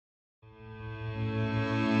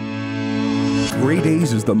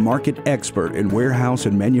Graydaze is the market expert in warehouse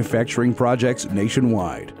and manufacturing projects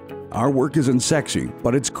nationwide. Our work isn't sexy,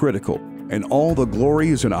 but it's critical, and all the glory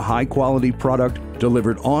is in a high-quality product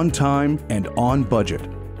delivered on time and on budget.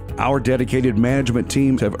 Our dedicated management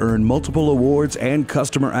teams have earned multiple awards and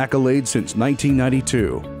customer accolades since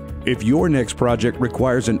 1992. If your next project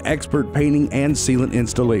requires an expert painting and sealant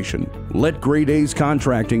installation, let Graydaze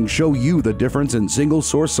Contracting show you the difference in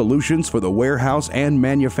single-source solutions for the warehouse and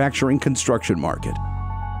manufacturing construction market.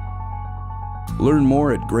 Learn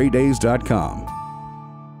more at graydaze.com.